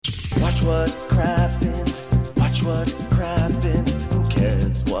Watch what crappens. Watch what crappens. Who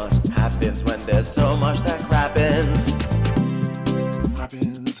cares what happens when there's so much that crappens?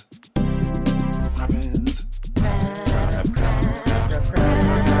 Crappens. Crappens. Crappens.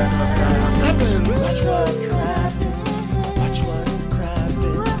 Watch what crappens. Watch what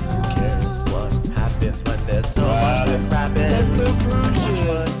crappens. Who cares what happens when there's so much that crappens? Watch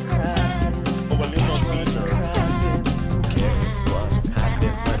what crappens. Watch what crappens. Who cares what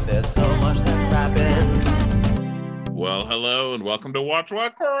happens when there's so much that crappens? Well, hello and welcome to Watch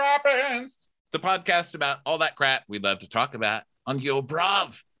What Crappens, the podcast about all that crap we love to talk about on Yo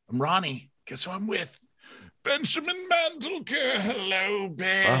Brav. I'm Ronnie. Guess who I'm with? Benjamin Mandelker. Hello,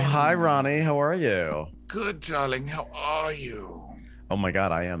 Ben. Hi, Ronnie. How are you? Good, darling. How are you? Oh my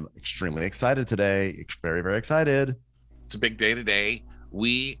God, I am extremely excited today. Very, very excited. It's a big day today.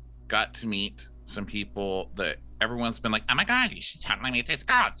 We got to meet some people that everyone's been like, oh my God, you should totally meet this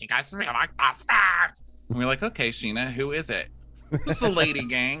girl. She got some real like stars. And we're like, okay, Sheena, who is it? It's the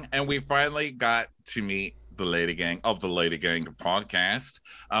LadyGang. And we finally got to meet the LadyGang of the LadyGang podcast.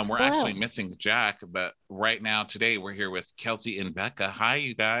 We're actually missing Jack, but right now, today, we're here with Kelty and Becca. Hi,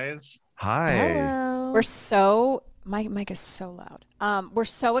 you guys. Hi. Hello. My mic is so loud. We're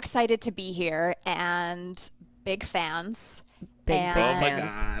so excited to be here and big fans. Oh my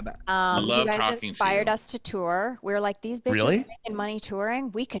God. I love you guys talking inspired to you. us to tour. We were like, these bitches Really? making money touring.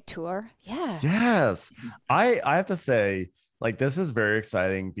 We could tour. Yeah. Yes. I have to say, like, this is very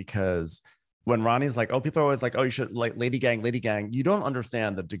exciting because when Ronnie's like, oh, people are always like, oh, you should like LadyGang. You don't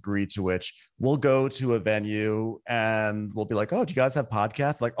understand the degree to which we'll go to a venue and we'll be like, oh, do you guys have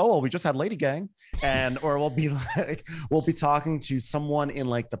podcasts? Like, oh, well, we just had LadyGang. Or we'll be like, we'll be talking to someone in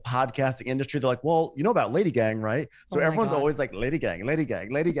like the podcasting industry. They're like, well, you know about LadyGang, right? So everyone's always like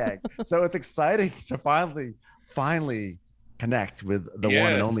LadyGang. So it's exciting to finally connect with the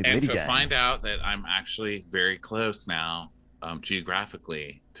one and only and LadyGang. to find out that I'm actually very close now,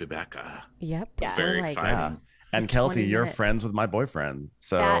 geographically, to Becca. Yep. It's very exciting. Yeah. And Kelty, you're friends with my boyfriend.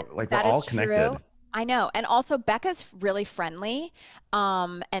 So we're that all is connected. true. I know. And also Becca's really friendly.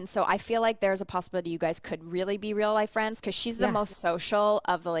 And so I feel like there's a possibility you guys could really be real life friends because she's the most social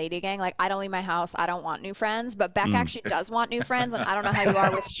of the LadyGang. Like, I don't leave my house. I don't want new friends, but Becca actually does want new friends. And I don't know how you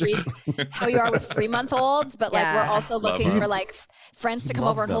are with how you are with 3-month-olds, but like we're also looking for like friends to come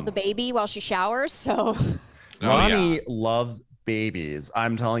over and hold the baby while she showers. So Ronnie loves babies.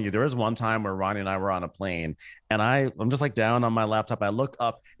 I'm telling you, there was one time where Ronnie and I were on a plane and I'm just like down on my laptop. I look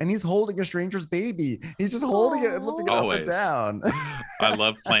up and he's holding a stranger's baby. He's just holding it and lifting it up and down. I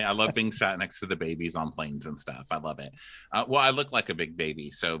love being sat next to the babies on planes and stuff. I love it. Well, I look like a big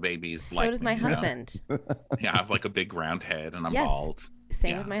baby. So babies So like does my husband. Yeah, I have like a big round head and I'm bald.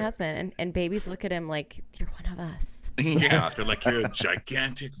 Same with my husband. And babies look at him like, you're one of us. Yeah, they're like, you're a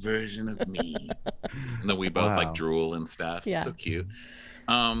gigantic version of me. And then we both like drool and stuff. Yeah. So cute.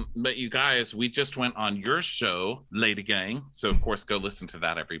 But you guys, we just went on your show, LadyGang. So of course, go listen to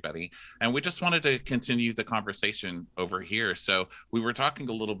that, everybody. And we just wanted to continue the conversation over here. So we were talking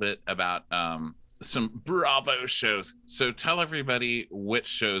a little bit about some Bravo shows. So tell everybody which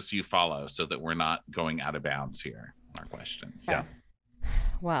shows you follow so that we're not going out of bounds here in our questions. Yeah.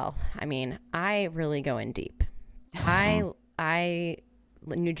 Well, I mean, I really go in deep.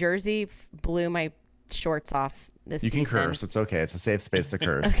 New Jersey blew my shorts off this season. You can curse. It's okay. It's a safe space to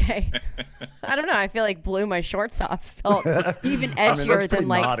curse. Okay. I don't know. I feel like blew my shorts off felt even edgier than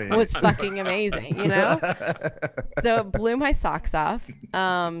like naughty. was fucking amazing, you know? So it blew my socks off.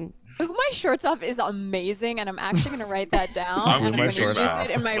 my shorts off is amazing, and I'm actually going to write that down. I'm and I'm going to use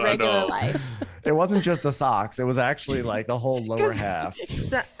it in my regular life. It wasn't just the socks. It was actually like the whole lower half.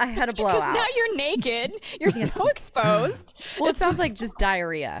 So I had a blowout. Because now you're naked. You're so exposed. Well, it sounds like just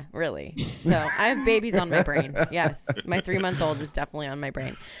diarrhea, really. So I have babies on my brain. Yes. My 3-month-old is definitely on my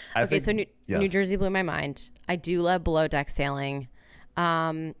brain. So New Jersey blew my mind. I do love below deck sailing.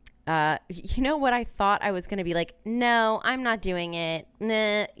 You know what I thought I was going to be like, no, I'm not doing it.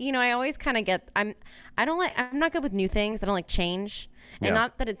 Nah. You know, I always kind of get, I'm not good with new things. I don't like change. And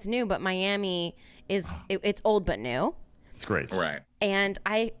not that it's new, but Miami it's old but new. It's great. Right. And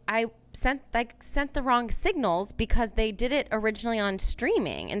I sent the wrong signals because they did it originally on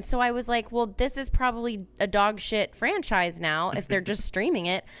streaming. And so I was like, well, this is probably a dog shit franchise now if they're just streaming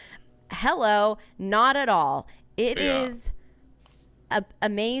it. Hello, not at all. It is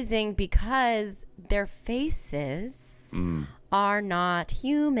amazing because their faces are not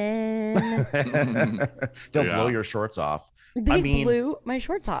human. They'll blow your shorts off. They blew my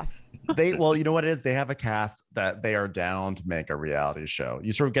shorts off. Well, you know what it is? They have a cast that they are down to make a reality show.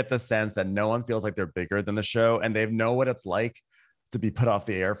 You sort of get the sense that no one feels like they're bigger than the show, and they know what it's like to be put off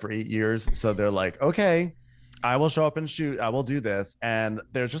the air for 8 years. So they're like, okay, I will show up and shoot. I will do this. And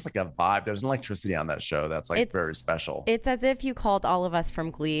there's just like a vibe. There's an electricity on that show that's like very special. It's as if you called all of us from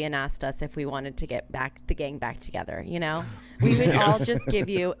Glee and asked us if we wanted to get the gang back together, you know? We would all just give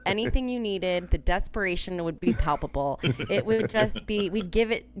you anything you needed. The desperation would be palpable. It would just be, we'd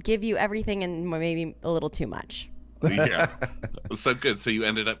give you everything and maybe a little too much. Yeah. So good. So you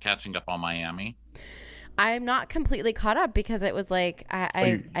ended up catching up on Miami? I'm not completely caught up because it was like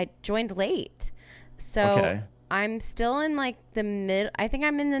I joined late. So I'm still in like I think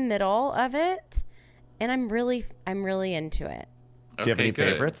I'm in the middle of it, and I'm really into it. Do you have any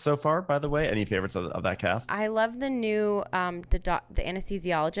favorites so far, by the way? Any favorites of that cast? I love the new the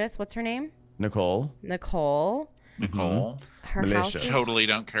anesthesiologist. What's her name? Nicole. Her house is... Totally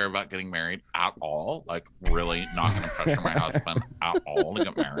don't care about getting married at all. Like, really not going to pressure my husband at all to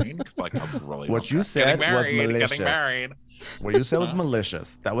get married. Because, like, I really what you said was malicious. Getting married. What you said was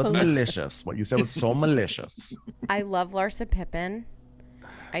malicious. That was malicious. What you said was so malicious. I love Larsa Pippen.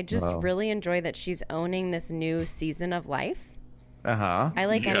 I just really enjoy that she's owning this new season of life. I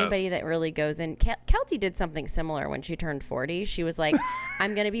like anybody that really goes in. Kelty did something similar when she turned 40. She was like,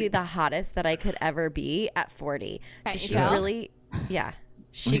 I'm going to be the hottest that I could ever be at 40. So she really,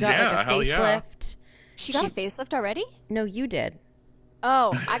 she got like a facelift. She got a facelift already? No, you did.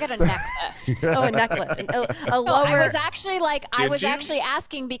 Oh, I got a neck lift. A neck lift. A lower. No, I was actually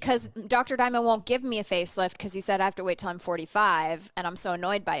asking because Dr. Diamond won't give me a facelift because he said I have to wait till I'm 45, and I'm so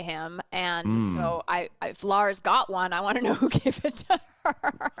annoyed by him. And so if Lars got one, I want to know who gave it to her.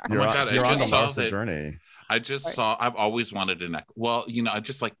 You're on the Larsa journey. I just saw, I've always wanted a neck. Well, you know, I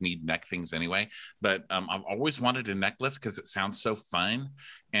just like need neck things anyway, but I've always wanted a neck lift because it sounds so fun.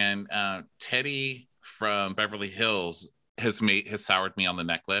 And Teddy from Beverly Hills has soured me on the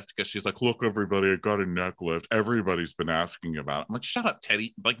neck lift because she's like, look, everybody, I got a neck lift. Everybody's been asking about it. I'm like, shut up,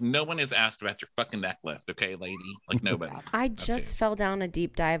 Teddy. Like, no one has asked about your fucking neck lift, okay, lady? Like, nobody. I just fell down a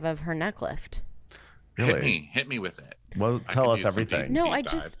deep dive of her neck lift. Really? Hit me with it. Well, tell us everything. No,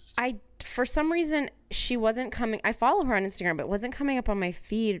 for some reason, she wasn't coming. I follow her on Instagram, but wasn't coming up on my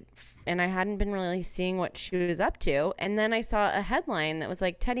feed, and I hadn't been really seeing what she was up to. And then I saw a headline that was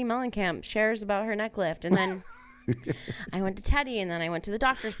like, Teddy Mellencamp shares about her neck lift. And then I went to Teddy, and then I went to the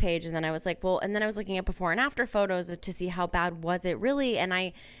doctor's page, and then I was like, well, and then I was looking at before and after photos to see how bad was it really.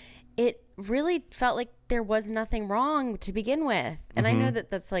 And it really felt like there was nothing wrong to begin with. And I know that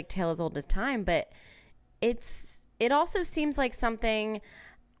that's like tale as old as time, but it also seems like something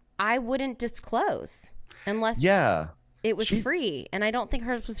I wouldn't disclose unless it was free, and I don't think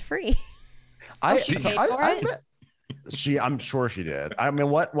hers was free. I'm sure she did. I mean,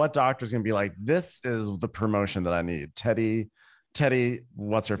 what doctor's gonna be like, this is the promotion that I need? Teddy,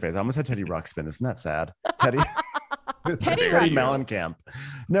 what's her face? I'm gonna say Teddy Ruxpin. Isn't that sad? Teddy Mellencamp.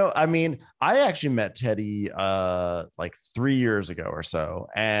 No, I mean, I actually met Teddy like 3 years ago or so,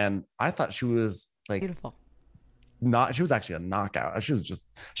 and I thought she was like beautiful. She was actually a knockout.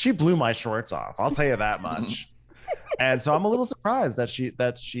 She blew my shorts off. I'll tell you that much. And so I'm a little surprised that she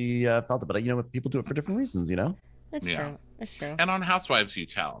felt it, but you know, people do it for different reasons, you know. It's true. It's true. And on Housewives, you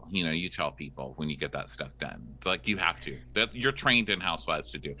tell people when you get that stuff done. It's like you have to. That you're trained in Housewives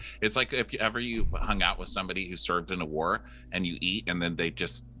to do. It's like if you hung out with somebody who served in a war and you eat, and then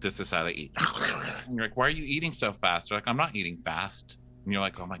this is how they eat. And you're like, why are you eating so fast? They're like, I'm not eating fast. And you're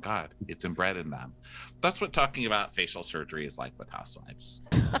like, oh my God, it's inbred in them. That's what talking about facial surgery is like with Housewives.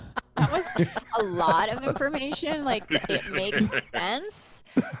 That was a lot of information. Like, it makes sense.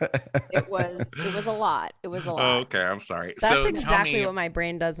 It was a lot. It was a lot. Okay, I'm sorry. That's exactly what my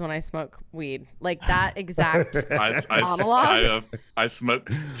brain does when I smoke weed. Like that exact monologue. I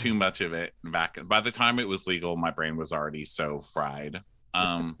smoked too much of it back. By the time it was legal, my brain was already so fried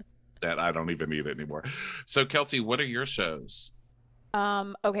that I don't even need it anymore. So, Kelty, what are your shows?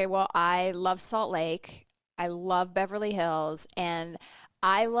 Okay, well, I love Salt Lake. I love Beverly Hills, and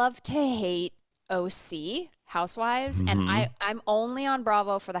I love to hate OC, Housewives, and I'm only on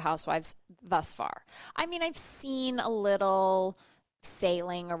Bravo for the Housewives thus far. I mean, I've seen a little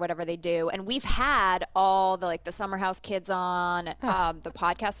sailing or whatever they do, and we've had all the Summer House kids on the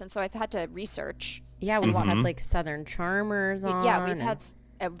podcast, and so I've had to research. Yeah, we've had like Southern Charmers on. Yeah, we've had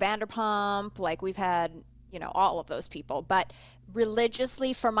Vanderpump, like we've had, you know, all of those people, but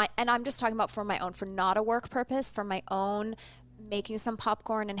religiously and I'm just talking about for not a work purpose, for my own, making some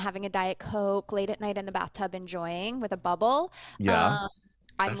popcorn and having a Diet Coke late at night in the bathtub, enjoying with a bubble. Yeah.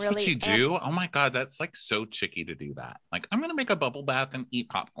 That's what you do? Oh my God, that's like so chicky to do that. Like, I'm going to make a bubble bath and eat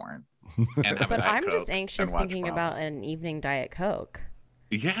popcorn. But I'm just anxious thinking about an evening Diet Coke.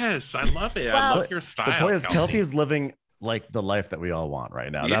 Yes, I love it. I love your style. The point is, Kelty is living like the life that we all want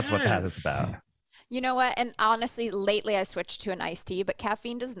right now. That's what that is about. You know what? And honestly, lately I switched to an iced tea, but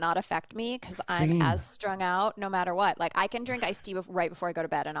caffeine does not affect me because I'm as strung out no matter what. Like I can drink iced tea right before I go to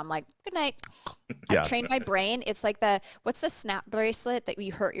bed and I'm like, good night. I've trained my brain. It's like what's the snap bracelet that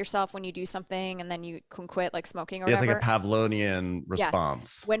you hurt yourself when you do something and then you can quit, like smoking or whatever? It's like a Pavlovian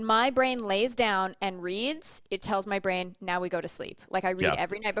response. When my brain lays down and reads, it tells my brain, now we go to sleep. Like I read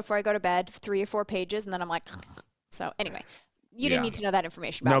every night before I go to bed, 3 or 4 pages, and then I'm like, so anyway. You didn't need to know that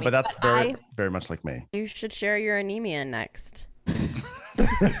information about me. No, but that's very much like me. You should share your anemia next.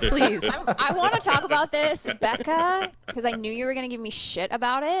 Please. I want to talk about this, Becca, because I knew you were going to give me shit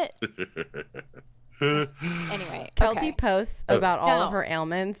about it. Anyway, Kelty posts about all of her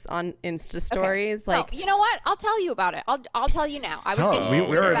ailments on Insta stories. Okay. You know what? I'll tell you about it. I'll tell you now.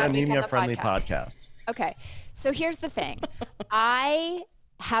 We're an anemia-friendly podcast. Okay, so here's the thing. I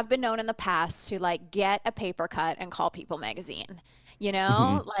have been known in the past to like get a paper cut and call People magazine. You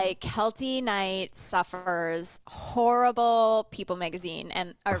know, like Kelty Knight suffers horrible People magazine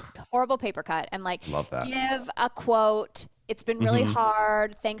and a horrible paper cut and like give a quote. It's been really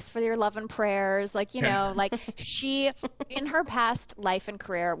hard. Thanks for your love and prayers. Like, you know, like she in her past life and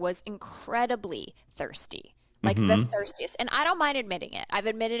career was incredibly thirsty. Like the thirstiest. And I don't mind admitting it. I've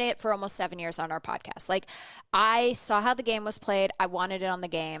admitted it for almost 7 years on our podcast. Like I saw how the game was played. I wanted it on the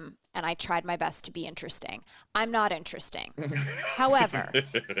game and I tried my best to be interesting. I'm not interesting. However,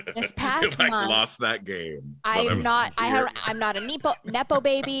 this past month, lost that game. I'm not a Nepo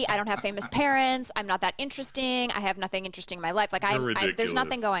baby. I don't have famous parents. I'm not that interesting. I have nothing interesting in my life. Like there's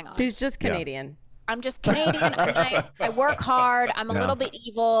nothing going on. She's just Canadian. Yeah. I'm just Canadian. I'm nice. I work hard. I'm a little bit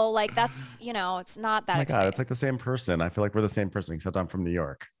evil. Like that's, you know, it's not that exciting. God, it's like the same person. I feel like we're the same person, except I'm from New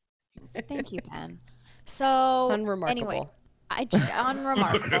York. Thank you, Ben. So anyway,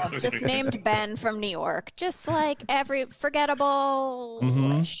 unremarkable. Just named Ben from New York. Just like every forgettable.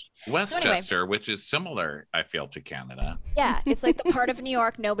 Westchester, which is similar, I feel, to Canada. Yeah, it's like the part of New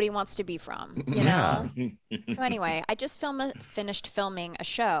York nobody wants to be from, you know? So anyway, I just finished filming a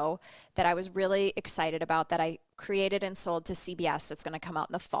show that I was really excited about that I created and sold to CBS that's going to come out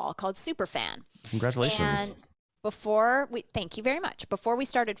in the fall called Superfan. Congratulations. And thank you very much. Before we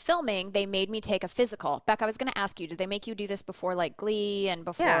started filming, they made me take a physical. Beck, I was going to ask you, did they make you do this before like Glee and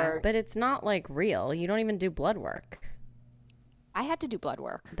before? Yeah, but it's not like real. You don't even do blood work. I had to do blood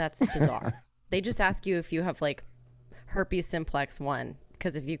work. That's bizarre. They just ask you if you have like herpes simplex 1,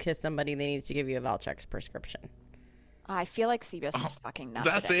 because if you kiss somebody, they need to give you a Valtrex prescription. I feel like CBS is fucking nuts.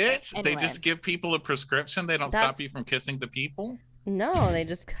 That's it? Anyway. They just give people a prescription? They don't stop you from kissing the people? No, they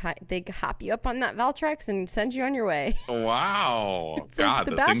just they hop you up on that Valtrex and send you on your way. Wow. God,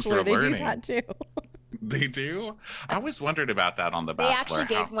 the Bachelor, things we're learning. They do that too. They do? I always wondered about that on The Bachelor. They actually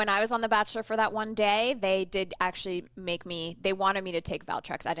gave, when I was on The Bachelor for that one day, they did actually they wanted me to take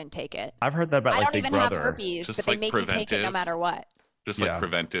Valtrex. I didn't take it. I've heard that about like Big Brother. I don't even have herpes, just but they make you take it no matter what. Just like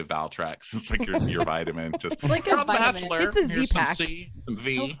preventive Valtrex. It's like your vitamin. Just it's like a vitamin. Bachelor. It's a Z-Pack.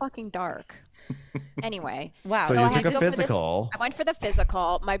 It's so fucking dark. Anyway. Wow. So you took a physical. I went for the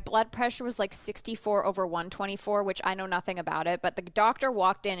physical. My blood pressure was like 64/124, which I know nothing about it. But the doctor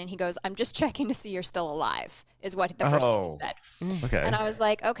walked in and he goes, I'm just checking to see you're still alive, is what the first thing he said. Okay. And I was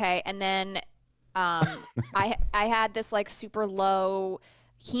like, okay. And then I had this like super low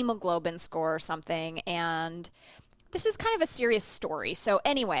hemoglobin score or something. And this is kind of a serious story. So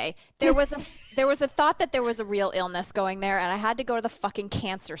anyway, there was a thought that there was a real illness going there, and I had to go to the fucking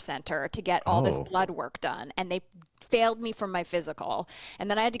cancer center to get all this blood work done, and they failed me from my physical. And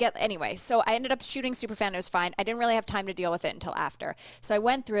then I had to anyway, so I ended up shooting Superfan. It was fine. I didn't really have time to deal with it until after. So I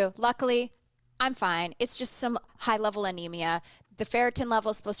went through. Luckily, I'm fine. It's just some high-level anemia. The ferritin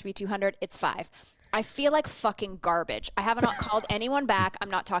level is supposed to be 200. It's 5. I feel like fucking garbage. I haven't called anyone back. I'm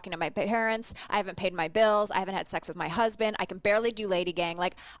not talking to my parents. I haven't paid my bills. I haven't had sex with my husband. I can barely do LadyGang.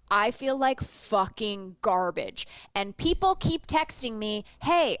 Like, I feel like fucking garbage. And people keep texting me,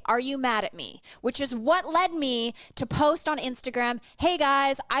 hey, are you mad at me? Which is what led me to post on Instagram, hey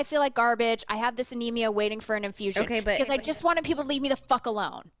guys, I feel like garbage. I have this anemia waiting for an infusion. Okay, but because I just wanted people to leave me the fuck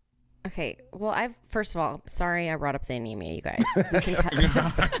alone. Okay, well, first of all, sorry I brought up the anemia, you guys. We can cut this.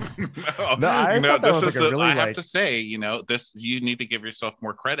 I have to say, this, you need to give yourself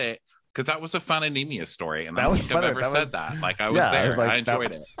more credit, because that was a fun anemia story, and I don't think I've ever said that. Like, I was there. Like, I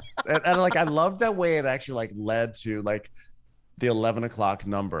enjoyed it. And like, I loved that way it actually like led to like the 11 o'clock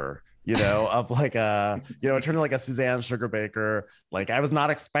number, of like it turned like a Suzanne Sugarbaker. Like, I was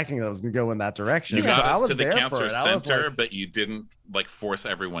not expecting that it was gonna go in that direction. You got so us I was to the there cancer center, like, but you didn't like force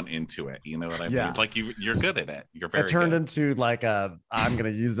everyone into it. You know what I mean? Yeah. Like, you're good at it. You're very. It turned good. into like I'm gonna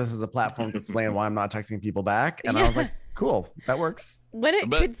use this as a platform to explain why I'm not texting people back. And I was like, Cool. That works. When it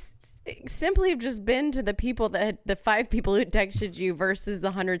could simply have just been to the people the 5 people who texted you versus the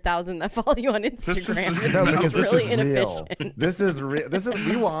 100,000 that follow you on Instagram. This really is inefficient. real. This is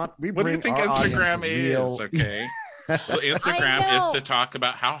real. We What do you bring think our Instagram audience is? real. Okay. Well, Instagram is to talk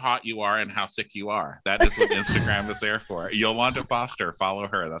about how hot you are and how sick you are. That is what Instagram is there for. Yolanda Foster, follow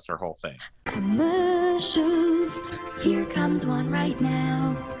her. That's her whole thing. Commercials. Here comes one right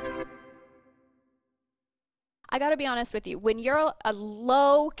now. I got to be honest with you. When you're a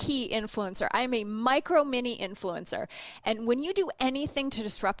low-key influencer, I'm a micro-mini influencer. And when you do anything to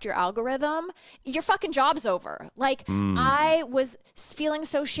disrupt your algorithm, your fucking job's over. Like, I was feeling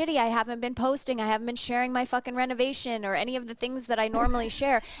so shitty. I haven't been posting. I haven't been sharing my fucking renovation or any of the things that I normally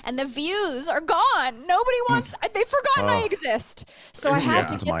share. And the views are gone. Nobody wants, they've forgotten I exist. So I had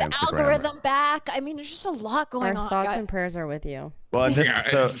to get the algorithm back. I mean, there's just a lot going on. Our thoughts and prayers are with you. Well,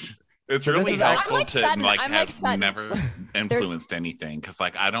 It's really helpful to have never influenced anything because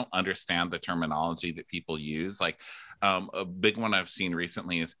I don't understand the terminology that people use. A big one I've seen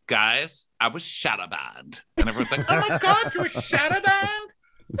recently is, guys, I was shadow banned, and everyone's like, oh my god, you were shadow banned?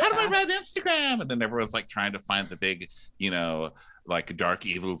 How do I run Instagram? And then everyone's trying to find the big, dark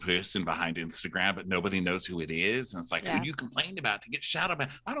evil person behind Instagram, but nobody knows who it is. And it's who do you complain about to get shadow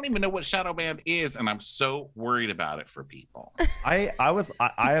banned? I don't even know what shadow banned is, and I'm so worried about it for people. I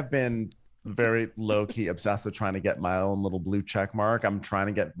have been very low-key obsessed with trying to get my own little blue check mark. I'm trying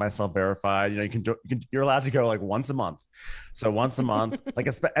to get myself verified. You're allowed to go once a month. So once a month,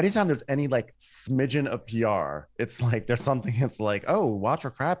 anytime there's any smidgen of PR, it's there's something. It's oh, watch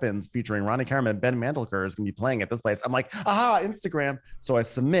for Crappens featuring Ronnie Cameron and Ben Mandelker is gonna be playing at this place. I'm aha, Instagram. So I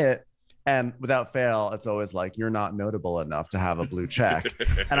submit. And without fail, it's always you're not notable enough to have a blue check.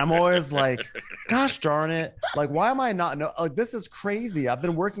 And I'm always gosh darn it. Why am I not? This is crazy. I've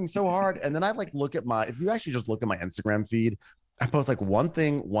been working so hard. And then I look at if you actually just look at my Instagram feed, I post one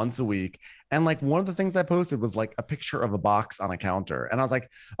thing once a week. And one of the things I posted was a picture of a box on a counter. And I was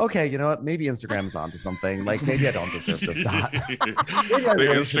okay, you know what? Maybe Instagram's onto something. Maybe I don't deserve this dot.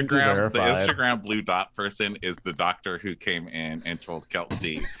 The Instagram blue dot person is the doctor who came in and told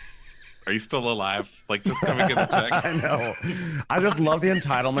Kelsey, are you still alive? Just come and get a check. I know. I just love the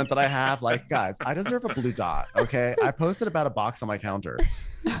entitlement that I have. Guys, I deserve a blue dot. Okay. I posted about a box on my counter.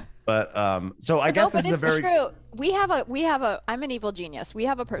 But so I guess this is a very true. We have a I'm an evil genius. We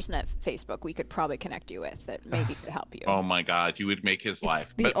have a person at Facebook we could probably connect you with that maybe could help you. Oh my god, you would make his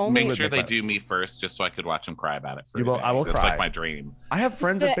life. But make sure they do me first just so I could watch him cry about it for I will cry. That's my dream. I have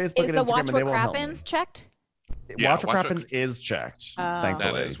friends at Facebook and Instagram and they won't help me. Crappens checked? Watch what Crappens is checked.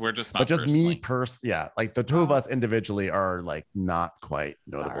 Thankfully, that is. We're just not. But just personally. me the two of us individually are not quite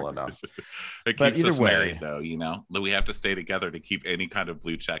notable enough. It but keeps either us way, married, though. We have to stay together to keep any kind of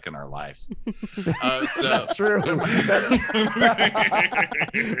blue check in our life. So that's true.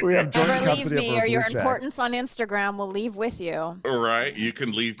 We have joint never leave custody me, of or your blue check. importance on Instagram will leave with you. All right, you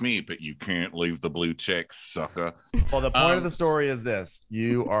can leave me, but you can't leave the blue check, sucker. Well, the point of the story is this: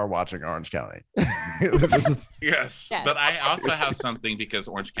 you are watching Orange County. This is. Yes, but I also have something because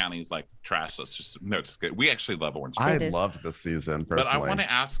Orange County is trash. Just kidding. We actually love Orange County. I loved this season personally. But I want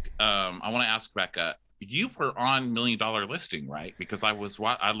to ask Becca. You were on $1 Million Listing, right? Because I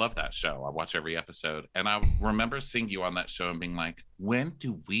love that show. I watch every episode, and I remember seeing you on that show and being when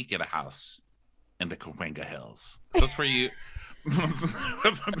do we get a house in the Cahuenga Hills? So that's where you.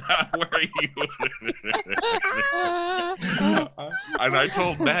 That's not where you. And I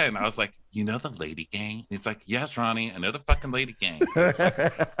told Ben, I was the LadyGang? He's yes, Ronnie, I know the fucking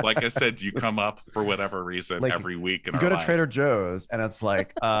LadyGang. Like I said, you come up for whatever reason every week. You go to Trader Joe's and it's do you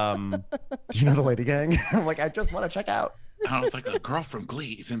know the LadyGang? I'm I just want to check out. And I was a girl from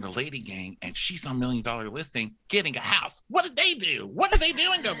Glee is in the LadyGang and she's on $1 Million Listing getting a house. What did they do? What are they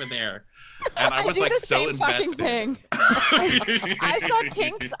doing over there? And I was so invested. Thing. I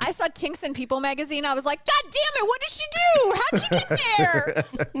saw Tinks in People magazine. I was God damn it, what did she do? How'd she get there?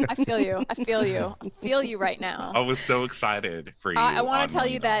 I feel you right now. I was so excited for you. I want to tell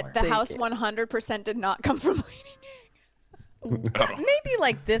you that the house 100% did not come from LadyGang.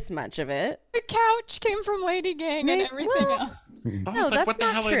 Maybe this much of it. The couch came from LadyGang and everything else. I was what the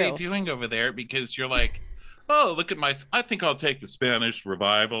hell are they doing over there? Because you're oh, look at I think I'll take the Spanish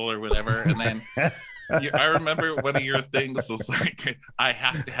revival or whatever. And then I remember one of your things was I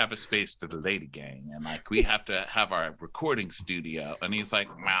have to have a space to the LadyGang. And we have to have our recording studio. And he's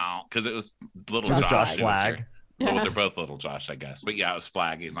wow. Because it was little Josh Flag. Yeah. Well, they're both little Josh, I guess. But yeah, it was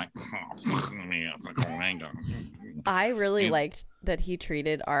Flag. He's I really liked that he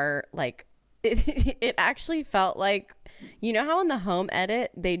treated our it actually felt like, you know how in the home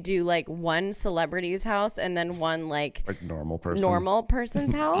edit they do like one celebrity's house and then one like normal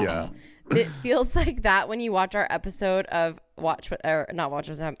person's house. Yeah. It feels like that when you watch our episode of Watch What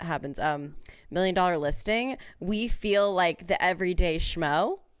Happens, $1 Million Listing. We feel like the everyday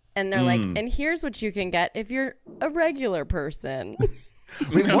schmo, and they're like, and here's what you can get if you're a regular person.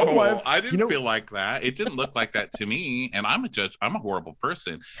 Wait, No, what was? I didn't feel like that. It didn't look like that to me. And I'm a judge. I'm a horrible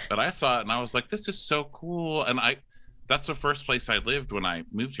person. But I saw it and I was like, this is so cool. And that's the first place I lived when I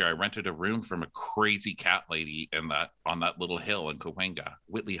moved here. I rented a room from a crazy cat lady on that little hill in Cahuenga,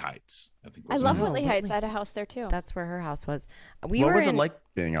 Whitley Heights. I love Whitley Heights. I had a house there too. That's where her house was. What was it like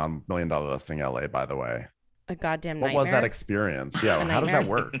being on $1 Million Listing LA, by the way? A goddamn nightmare. What was that experience? Yeah. How does that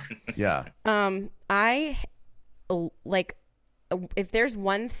work? Yeah. I like, if there's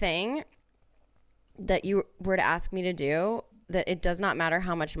one thing that you were to ask me to do, that it does not matter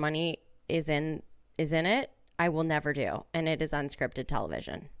how much money is in it, I will never do. And it is unscripted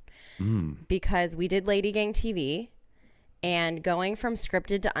television. Because we did LadyGang TV, and going from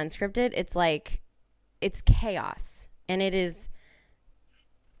scripted to unscripted, it's chaos. And it is,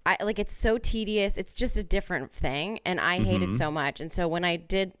 it's so tedious. It's just a different thing. And I hate it so much. And so when I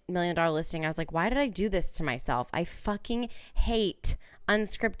did $1 Million Listing, I was like, why did I do this to myself? I fucking hate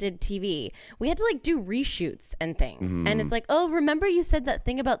unscripted TV. We had to like do reshoots and things. And it's like, oh, remember you said that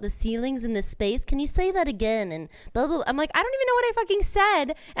thing about the ceilings in the space? Can you say that again? And blah, blah, blah. I'm like, I don't even know what I fucking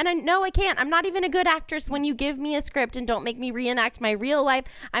said. And I know I can't. I'm not even a good actress when you give me a script and don't make me reenact my real life.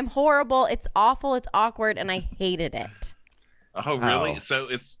 I'm horrible. It's awful. It's awkward. And I hated it. Oh, really? So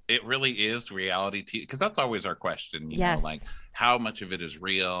it really is reality TV? Because that's always our question, you know, like how much of it is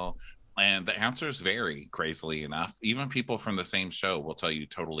real? And the answers vary, crazily enough. Even people from the same show will tell you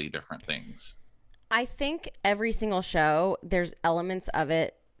totally different things. I think every single show, there's elements of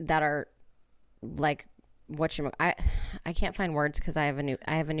it that are like, I can't find words because I have a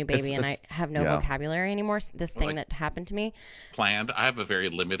new baby and I have no vocabulary anymore. This thing that happened to me. Planned. I have a very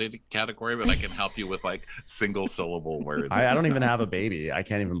limited category, but I can help you with like single syllable words. I don't even have a baby. I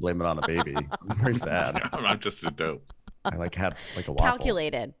can't even blame it on a baby. I'm very sad. I'm just a dope. I had like a waffle.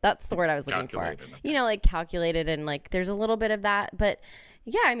 Calculated. That's the word I was looking for. You know, like calculated, and like there's a little bit of that, but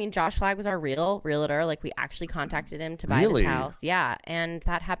yeah, I mean, Josh Flagg was our real realtor. Like we actually contacted him to buy this house. Yeah, and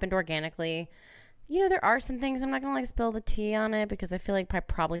that happened organically. You know, there are some things, I'm not gonna like spill the tea on it because I feel like I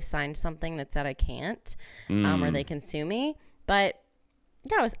probably signed something that said I can't, or they can sue me. But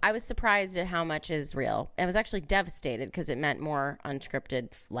yeah, I was surprised at how much is real. I was actually devastated because it meant more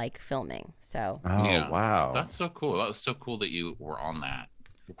unscripted like filming. So wow, that's so cool. That was so cool that you were on that.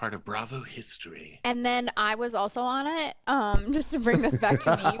 You're part of Bravo history. And then I was also on it, just to bring this back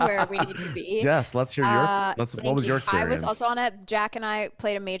to me where we need to be. Yes, let's hear what was your experience? I was also on it. Jack and I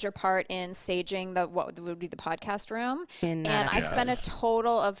played a major part in staging what would be the podcast room. And I spent a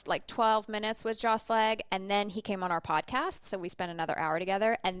total of like 12 minutes with Josh Flagg, and then he came on our podcast, so we spent another hour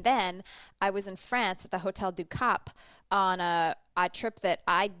together. And then I was in France at the Hotel du Cap on a trip that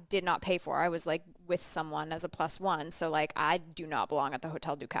I did not pay for. I was like with someone as a +1. So like I do not belong at the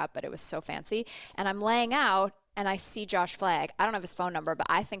Hotel du Cap, but it was so fancy. And I'm laying out and I see Josh Flagg. I don't have his phone number, but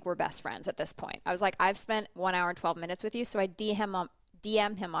I think we're best friends at this point. I was like, I've spent 1 hour and 12 minutes with you. So I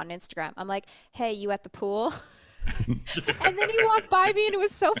DM him on Instagram. I'm like, hey, you at the pool? And then he walked by me and it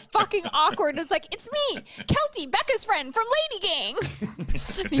was so fucking awkward. It was like, it's me, Kelty, Becca's friend from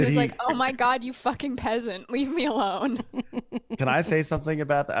LadyGang. He was like, oh my God, you fucking peasant. Leave me alone. Can I say something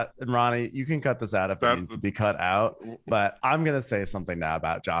about that? And Ronnie, you can cut this out if it needs to be cut out. But I'm going to say something now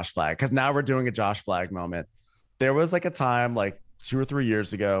about Josh Flagg, because now we're doing a Josh Flagg moment. There was like a time like 2 or 3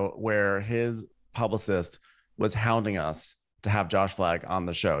 years ago where his publicist was hounding us to have Josh Flagg on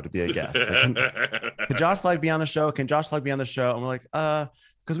the show to be a guest. Like, can Josh Flagg be on the show? Can Josh Flagg be on the show? And we're like,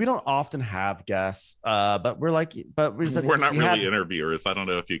 because we don't often have guests, but we're not really interviewers. I don't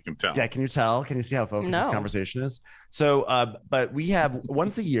know if you can tell. Yeah, can you tell? Can you see how focused this conversation is? So, but we have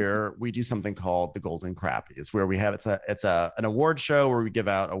once a year we do something called the Golden Crappies, where we have it's an award show where we give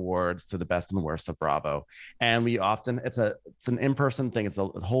out awards to the best and the worst of Bravo, and we often it's an in-person thing. It's a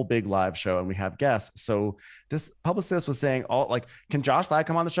whole big live show, and we have guests. So this publicist was saying, can Josh Flagg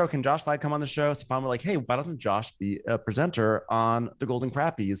come on the show? Can Josh Flagg come on the show? So finally, we're like, hey, why doesn't Josh be a presenter on the Golden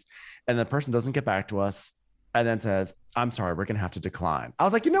Crappies? And the person doesn't get back to us and then says, I'm sorry, we're gonna have to decline. I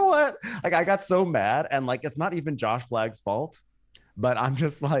was like, you know what? Like, I got so mad, and like, it's not even Josh Flagg's fault, but I'm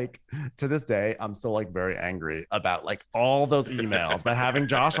just like, to this day, I'm still like very angry about like all those emails about having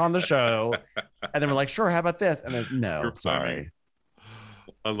Josh on the show. And then we're like, sure, how about this? And there's no, sorry.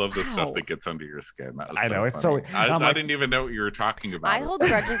 I love the stuff that gets under your skin. That was I know, it's funny. so. I didn't even know what you were talking about. I hold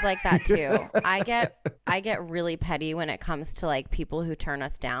grudges like that too. I get really petty when it comes to like people who turn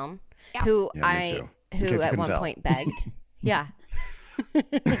us down, who at one point begged. Yeah.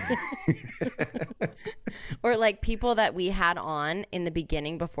 Or like people that we had on in the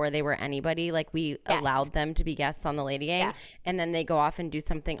beginning before they were anybody, like we allowed them to be guests on the Lady Gang, and then they go off and do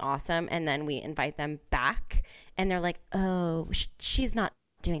something awesome, and then we invite them back and they're like, oh, she's not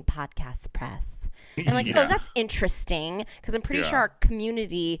doing podcast press. And I'm like, oh, that's interesting, because I'm pretty sure our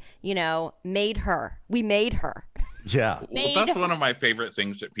community, made her. We made her. Yeah. Well, that's one of my favorite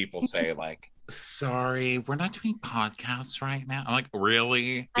things that people say, like, sorry, we're not doing podcasts right now. I'm like,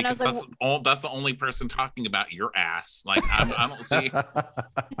 really? Because that's the only person talking about your ass. Like, I don't see.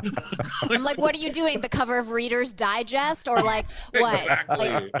 I'm like, what are you doing? The cover of Reader's Digest, or like what? Exactly.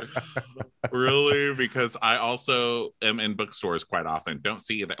 Like, really? Because I also am in bookstores quite often. Don't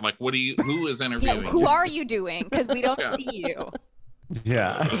see that. Like, who is interviewing? who are you doing? Because we don't see you.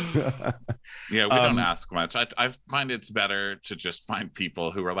 Yeah. Yeah, we don't ask much. I find it's better to just find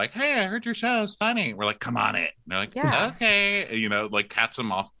people who are like, hey, I heard your show is funny. We're like, come on it. And they're like, okay. Like catch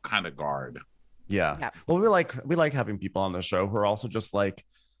them off kind of guard. Yeah. Well, we like having people on the show who are also just like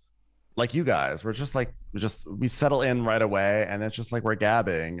you guys. We're just like, we settle in right away, and it's just like we're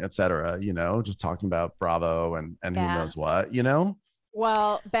gabbing, etc. Just talking about Bravo and who knows what,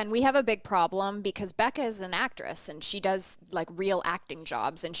 Well, Ben, we have a big problem because Becca is an actress and she does like real acting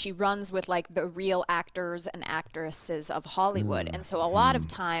jobs, and she runs with like the real actors and actresses of Hollywood. And so a lot of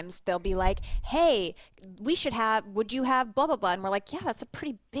times they'll be like, hey, would you have blah, blah, blah. And we're like, yeah, that's a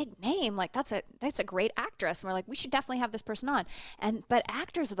pretty big name. Like that's a great actress. And we're like, we should definitely have this person on. But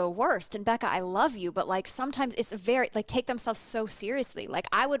actors are the worst. And Becca, I love you, but like sometimes it's very like take themselves so seriously. Like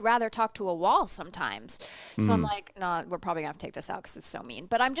I would rather talk to a wall sometimes. So I'm like, no, we're probably gonna have to take this out because it's so mean.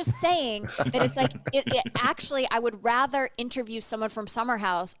 But I'm just saying that it's like it actually, I would rather interview someone from Summer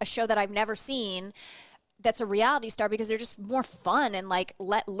House, a show that I've never seen, that's a reality star, because they're just more fun and like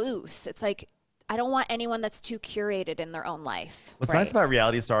let loose. It's like I don't want anyone that's too curated in their own life. What's nice about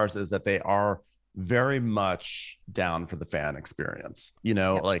reality stars is that they are very much down for the fan experience.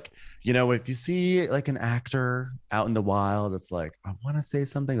 Like, if you see like an actor out in the wild, it's like, I want to say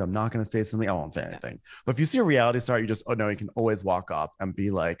something, I'm not going to say something, I won't say anything. But if you see a reality star, you just, you can always walk up and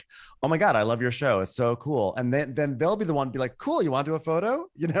be like, oh my God, I love your show, it's so cool. And then they'll be the one to be like, cool, you want to do a photo?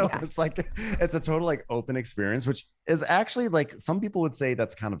 It's like, it's a total like open experience, which is actually like, some people would say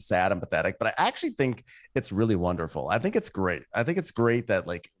that's kind of sad and pathetic, but I actually think it's really wonderful. I think it's great. I think it's great that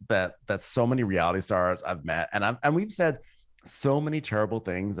like that so many reality stars I've met, and we've said so many terrible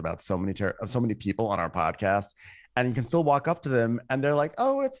things about so many people on our podcast, and you can still walk up to them and they're like,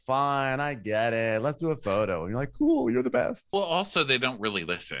 oh, it's fine, I get it, let's do a photo, and you're like, cool, you're the best. Well, also they don't really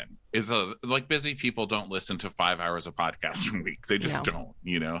listen. Like busy people don't listen to 5 hours of podcast a week. They just don't,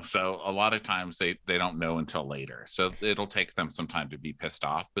 so a lot of times they don't know until later, so it'll take them some time to be pissed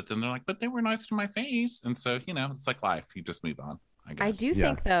off, but then they're like, but they were nice to my face. And so it's like life, you just move on, I guess. I do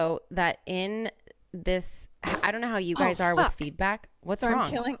think though that in this, I don't know how you guys are with feedback. What's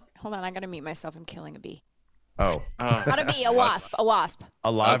wrong? Hold on, I gotta mute myself. I'm killing a bee. Not a bee, a wasp. A wasp.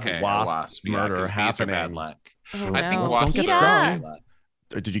 A lot of wasp murder happening. Bad luck. Oh, I think don't get stung.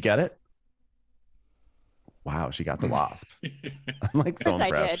 Did you get it? Wow, she got the wasp. I'm like so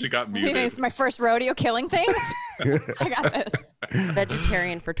impressed. She got muted. It's my first rodeo killing things. I got this.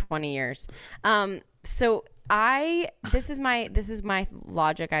 Vegetarian for 20 years. So this is my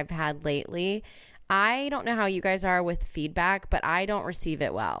logic I've had lately. I don't know how you guys are with feedback, but I don't receive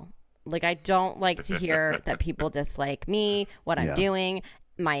it well. Like, I don't like to hear that people dislike me, what I'm doing,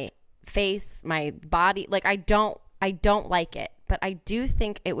 my face, my body. Like, I don't like it, but I do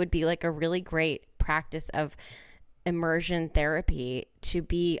think it would be like a really great practice of immersion therapy to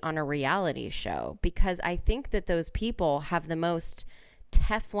be on a reality show, because I think that those people have the most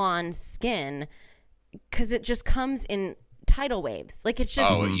Teflon skin, because it just comes in tidal waves. Like, it's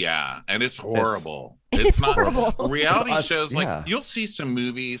just and it's horrible. It's not horrible. Reality shows, like you'll see some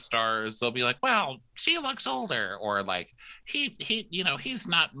movie stars, they'll be like, well, she looks older, or like he he's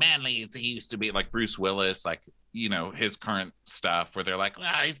not manly as he used to be, like Bruce Willis, like his current stuff where they're like,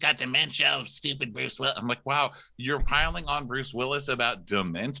 wow, he's got dementia, stupid Bruce Willis. I'm like, wow, you're piling on Bruce Willis about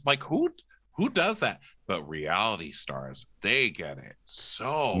dementia? Like, who does that? But reality stars, they get it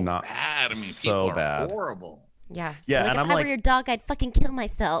so bad. I mean, so people are bad. horrible. Yeah. Yeah. Like, and if I'm I like, were your dog, I'd fucking kill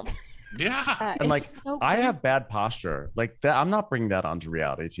myself. Yeah. And like, so I good. have bad posture like that. I'm not bringing that onto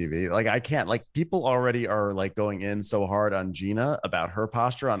reality TV. Like, I can't, like, people already are like going in so hard on Gina about her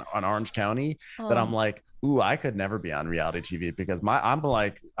posture on Orange County that I'm like, ooh, I could never be on reality TV because I'm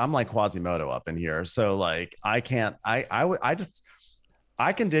like Quasimodo up in here. So like, I can't,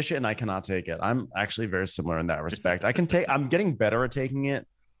 I can dish it and I cannot take it. I'm actually very similar in that respect. I'm getting better at taking it,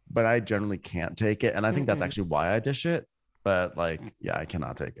 but I generally can't take it. And I think that's actually why I dish it. But like, yeah, I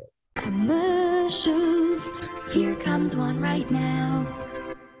cannot take it. Commercials. Here comes one right now.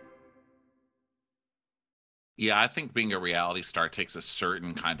 Yeah, I think being a reality star takes a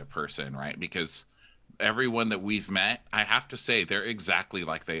certain kind of person, right? Because everyone that we've met, I have to say, they're exactly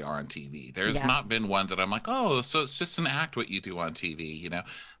like they are on TV. There's not been one that I'm like, oh, so it's just an act what you do on TV, you know?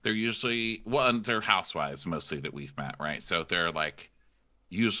 They're usually, well, and they're housewives mostly that we've met, right? So they're like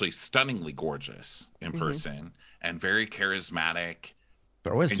usually stunningly gorgeous in person and very charismatic.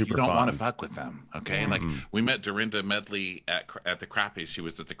 They're always And super you don't fun. want to fuck with them, okay? Like, we met Dorinda Medley at the Crappens. She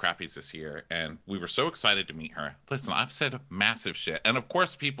was at the Crappens this year, and we were so excited to meet her. Listen, I've said massive shit. And of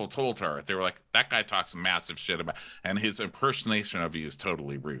course, people told her, they were like, that guy talks massive shit about, and his impersonation of you is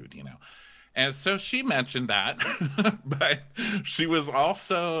totally rude, you know? And so she mentioned that, but she was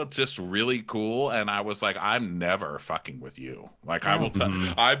also just really cool. And I was like, I'm never fucking with you. Like, I will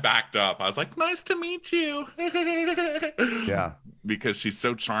I backed up. I was like, nice to meet you. Yeah. Because she's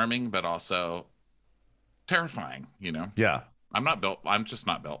so charming, but also terrifying, you know? Yeah. I'm just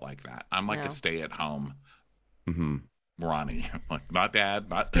not built like that. I'm like a stay-at-home Ronnie. Like, not dad,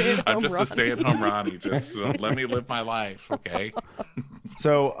 I'm just a stay-at-home Ronnie. Just let me live my life, okay?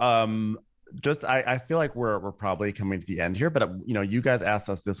 So I feel like we're probably coming to the end here, but you know, you guys asked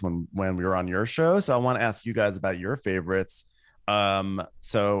us this when we were on your show, so I want to ask you guys about your favorites.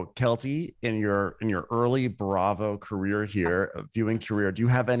 So Kelty, in your early Bravo career here, viewing career, do you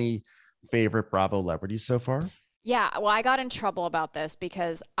have any favorite Bravo celebrities so far? Yeah, well, I got in trouble about this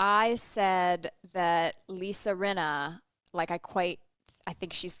because I said that Lisa Rinna, like, I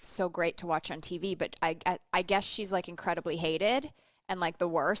think she's so great to watch on TV, but I guess she's like incredibly hated and like the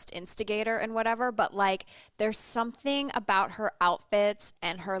worst instigator and whatever, but like there's something about her outfits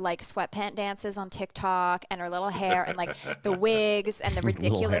and her like sweatpant dances on TikTok and her little hair and like the wigs and the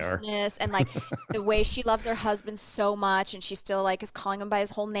ridiculousness and like the way she loves her husband so much and she still like is calling him by his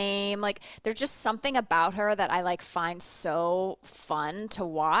whole name. Like, there's just something about her that I like find so fun to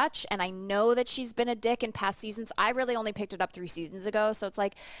watch. And I know that she's been a dick in past seasons. I really only picked it up 3 seasons ago, so it's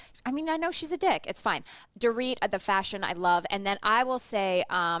like, I mean, I know she's a dick. It's fine. Dorit, the fashion I love. And then I will say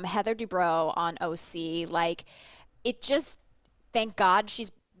Heather Dubrow on OC. Like, it just, thank God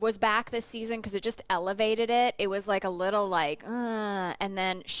was back this season because it just elevated it. It was like a little like, and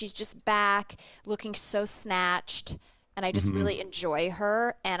then she's just back looking so snatched. And I just really enjoy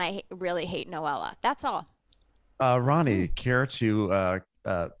her. And I really hate Noella. That's all. Ronnie, care to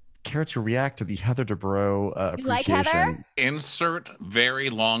react to the Heather Dubrow You like appreciation? Heather? Insert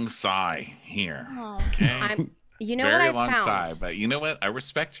very long sigh here. Okay. You know very what I long found? sigh, but you know what? I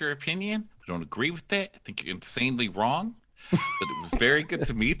respect your opinion. I don't agree with it. I think you're insanely wrong. But it was very good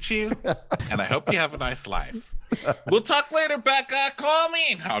to meet you, and I hope you have a nice life. We'll talk later, Becca. Call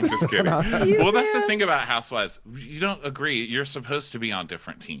me. No, I'm just kidding. Well, that's the thing about Housewives. You don't agree. You're supposed to be on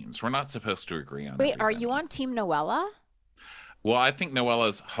different teams. We're not supposed to agree on. Wait, are everything. you on Team Noella? Well, I think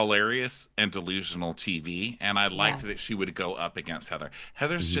Noella's hilarious and delusional TV, and I liked that she would go up against Heather.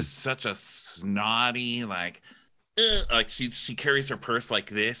 Heather's just such a snotty, like she carries her purse like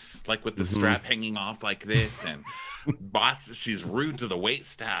this, like with the strap hanging off like this, and she's rude to the wait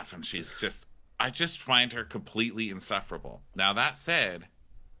staff, and I just find her completely insufferable. Now, that said,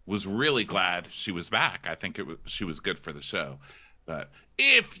 was really glad she was back. I think she was good for the show. But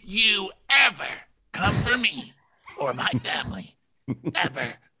if you ever come for me or my family,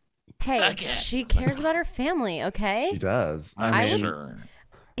 ever Hey, again. she cares about her family, okay? She does. I would- Sure.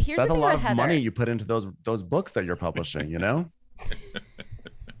 Here's That's the a thing lot about of Heather. money you put into those books that you're publishing, you know?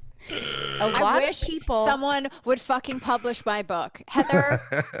 A lot I of wish people. someone would fucking publish my book. Heather,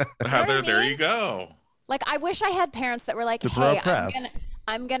 Heather, there you go. like, I wish I had parents that were like, Dubrow hey, Press.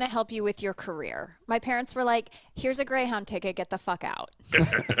 I'm gonna help you with your career. My parents were like, here's a Greyhound ticket, get the fuck out.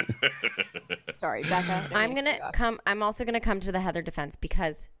 Sorry, Becca. I'm also gonna come to the Heather defense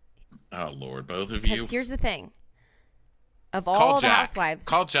because Oh, Lord, both of you. here's the thing. Of Call all the Jack. housewives,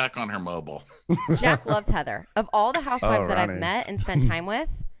 Call Jack on her mobile. Jack loves Heather. Of all the housewives that I've Ronnie. met and spent time with,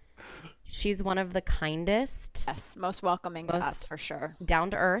 she's one of the kindest, Yes, most welcoming to Most- us for sure.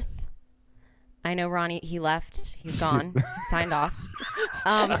 down to earth. I know Ronnie, he left. He's gone. He signed off.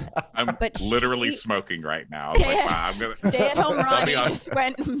 I'm but literally she- smoking right now. I was like, wow, I'm gonna Stay at home I'll be Ronnie honest. just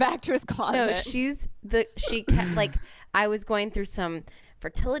went back to his closet. No, she kept like, I was going through some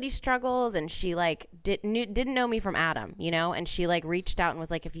fertility struggles, and she like didn't know me from Adam, you know, and she like reached out and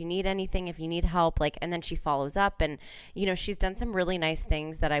was like, if you need anything, if you need help, like, and then she follows up, and you know, she's done some really nice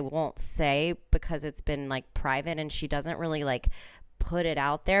things that I won't say because it's been like private, and she doesn't really like put it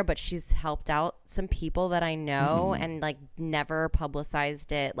out there, but she's helped out some people that I know and like never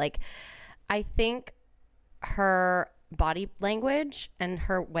publicized it. Like, I think her body language and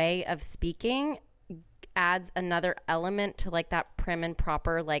her way of speaking adds another element to like that prim and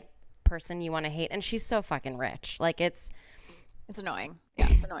proper like person you want to hate. And she's so fucking rich. Like it's annoying. Yeah,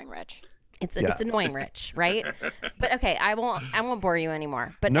 it's annoying, Rich. it's annoying rich, right? But okay, I won't bore you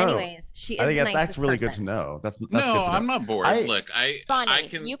anymore. But No, anyways, she is I think the that's nicest really person. good to know. That's No, good to know. I'm not bored. Look, I Bonnie,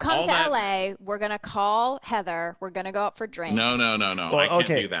 can. you come all to that- LA. We're gonna call Heather. We're gonna go out for drinks. No. Well, I can't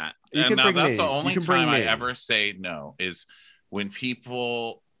okay. do that. You And can now bring that's me. the You only can bring time I me. ever say no is when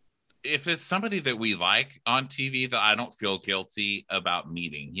people, if it's somebody that we like on TV that I don't feel guilty about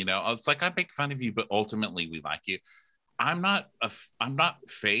meeting. You know, it's like I make fun of you, but ultimately we like you. I'm not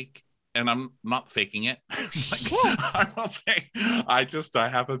fake. And I'm not faking it. Shit. I'm not saying I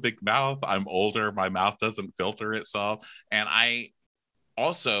have a big mouth. I'm older. My mouth doesn't filter itself. And I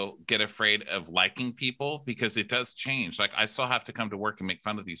also get afraid of liking people because it does change. Like I still have to come to work and make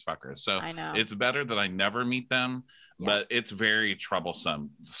fun of these fuckers. So I know. it's better that I never meet them. Yeah. But it's very troublesome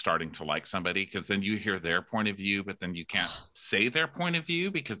starting to like somebody because then you hear their point of view, but then you can't say their point of view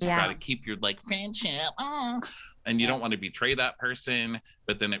because you got to keep your like friendship. And you don't want to betray that person,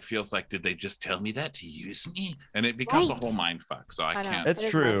 but then it feels like, did they just tell me that to use me? And it becomes a Right. whole mind fuck. So I I know. can't. It's It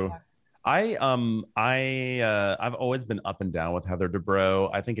is true. fun. I've always been up and down with Heather Dubrow.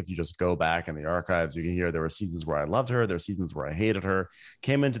 I think if you just go back in the archives, you can hear there were seasons where I loved her. There were seasons where I hated her.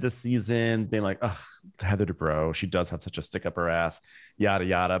 Came into this season being like, ugh, Heather Dubrow, she does have such a stick up her ass, yada,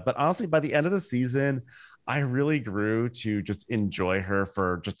 yada. But honestly, by the end of the season, I really grew to just enjoy her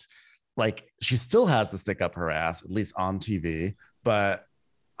for just like, she still has the stick up her ass, at least on TV. But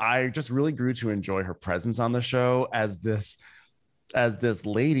I just really grew to enjoy her presence on the show as this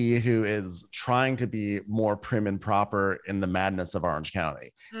lady who is trying to be more prim and proper in the madness of Orange County.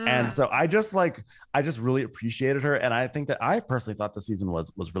 And so I just really appreciated her. And I think that I personally thought the season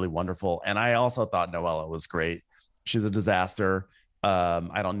was really wonderful. And I also thought Noella was great. She's a disaster.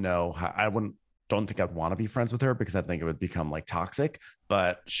 I don't know. Don't think I'd want to be friends with her because I think it would become like toxic,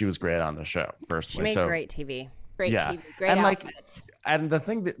 but she was great on the show She personally. made great TV. Great Yeah. TV. Great And, like, outfits. And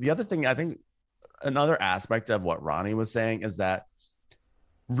the other thing, I think another aspect of what Ronnie was saying is that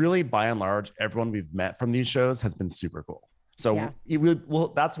really, by and large, everyone we've met from these shows has been super cool. So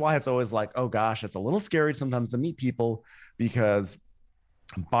that's why it's always like, oh gosh, it's a little scary sometimes to meet people because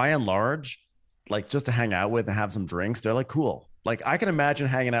by and large, like just to hang out with and have some drinks, they're like cool. Like I can imagine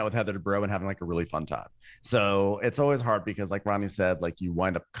hanging out with Heather Dubrow and having like a really fun time. So it's always hard because like Ronnie said, like you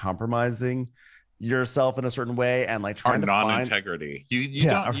wind up compromising yourself in a certain way and like Our trying to find non-integrity.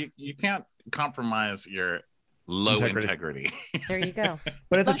 You can't compromise your low integrity. There you go.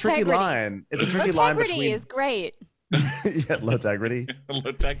 But it's a tricky Low-tegrity. line. It's a tricky line Integrity between is great. yeah, low integrity. Low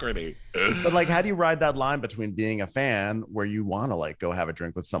integrity. But like, how do you ride that line between being a fan where you want to like go have a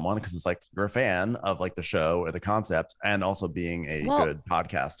drink with someone because it's like you're a fan of like the show or the concept and also being a good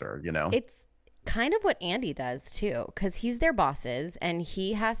podcaster, you know? It's kind of what Andy does too, because he's their bosses and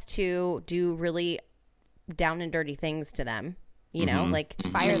he has to do really down and dirty things to them, you know, like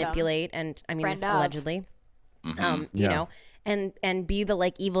Fire them. manipulate and I mean, Friend it's of. allegedly, you know, and be the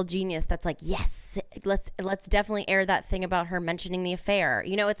like evil genius that's like, yes, let's definitely air that thing about her mentioning the affair.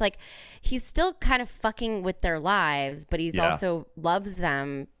 You know, it's like he's still kind of fucking with their lives, but he's also loves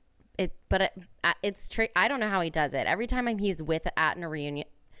them. I don't know how he does it. Every time he's at a reunion,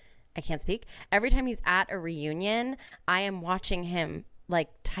 I can't speak. Every time he's at a reunion, I am watching him like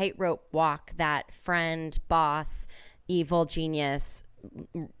tightrope walk that friend, boss, evil genius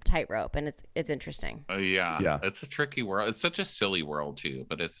tightrope, and it's interesting. Yeah, it's a tricky world. It's such a silly world too,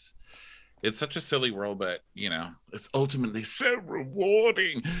 but it's such a silly world, but you know, it's ultimately so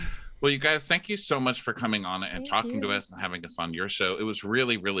rewarding. Well, you guys, thank you so much for coming on and talking to us and having us on your show. It was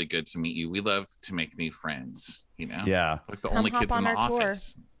really, really good to meet you. We love to make new friends, you know? Yeah. Like the Come only hop kids in on the our tour.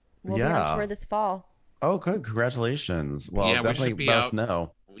 office. We'll be on tour this fall. Oh, good. Congratulations. Well, Yeah, we should definitely be let us out.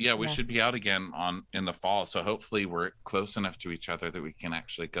 know. Yeah, we Yes. should be out again in the fall. So hopefully we're close enough to each other that we can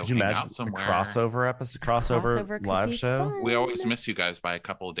actually go Could you hang imagine out a somewhere. crossover Crossover live could be show? fun. We always miss you guys by a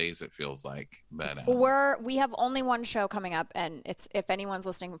couple of days, it feels like. But We have only one show coming up, and it's if anyone's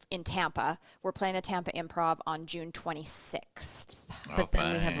listening in Tampa, we're playing the Tampa Improv on June 26th. But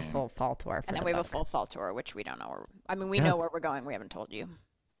then we have a full fall tour. And then we have a full fall tour, which we don't know. We Yeah. know where we're going. We haven't told you.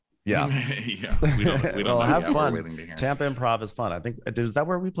 Yeah. Yeah, we don't Well, know have yet. fun. We're waiting to hear. Tampa Improv is fun. I think, is that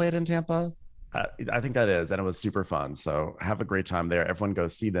where we played in Tampa? I think that is, and it was super fun. So have a great time there. Everyone go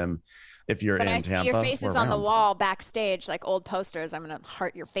see them if you're When in I Tampa. see your faces on the around. wall backstage, like old posters, I'm gonna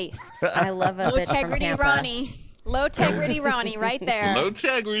heart your face. I love a Low bitch from integrity Tampa. Ronnie. Low integrity Ronnie, right there. Low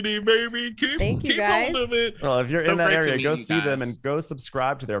integrity, baby. Thank you, keep guys. hold of it. Well, if you're So in that great to area, meet go you see them guys. and go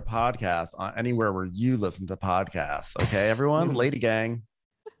subscribe to their podcast on anywhere where you listen to podcasts. Okay, everyone. Lady Gang.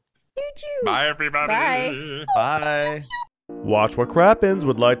 Bye, everybody. Bye. Bye. Watch What Crappens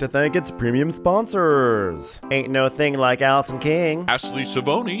would like to thank its premium sponsors. Ain't no thing like Allison King. Ashley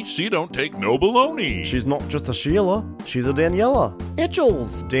Savoni, she don't take no baloney. She's not just a Sheila, she's a Daniela.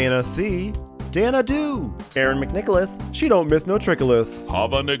 Itchels. Dana C. Dana Do. Aaron McNicholas, she don't miss no trickolas.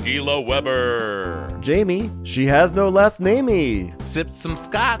 Hava Nagila Weber. Jamie, she has no last namey. Sipped some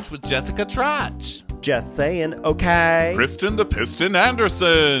scotch with Jessica Trotch. Just saying, okay. Kristen the Piston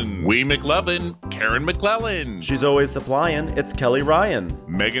Anderson. Wee McLevin. Karen McClellan. She's always supplying, it's Kelly Ryan.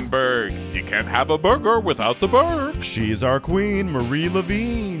 Megan Berg. You can't have a burger without the Berg. She's our queen, Marie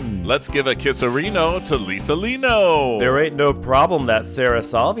Levine. Let's give a kisserino to Lisa Lino. There ain't no problem that Sarah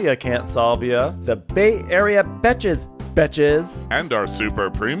Salvia can't solve ya. The Bay Area betches. And our super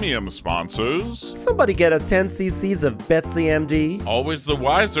premium sponsors. Somebody get us 10 cc's of Betsy MD. Always the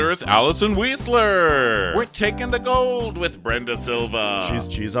wiser, it's Allison Weisler. We're taking the gold with Brenda Silva. She's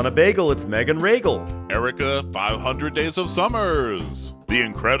cheese on a bagel, it's Megan Regal. Erica, 500 Days of Summers. The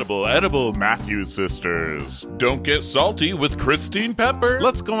incredible edible Matthews sisters. Don't get salty with Christine Pepper.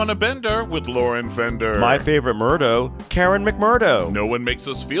 Let's go on a bender with Lauren Fender. My favorite Murdo, Karen McMurdo. No one makes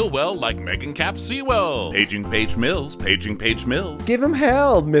us feel well like Megan Cap Sewell. Paging Page Mills. Give him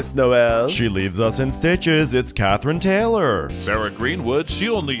hell, Miss Noel. She leaves us in stitches, it's Catherine Taylor. Sarah Greenwood, she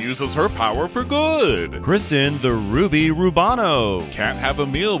only uses her power for good. Kristen, the Ruby Rubano. Can't have a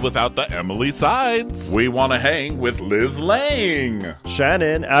meal without the Emily Sides. We want to hang with Liz Lang.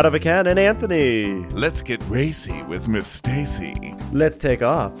 Shannon, out of a cannon, Anthony. Let's get racy with Miss Stacy. Let's take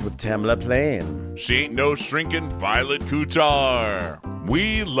off with Tamla Plain. She ain't no shrinking Violet Kuchar.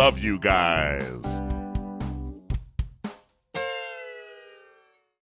 We love you guys.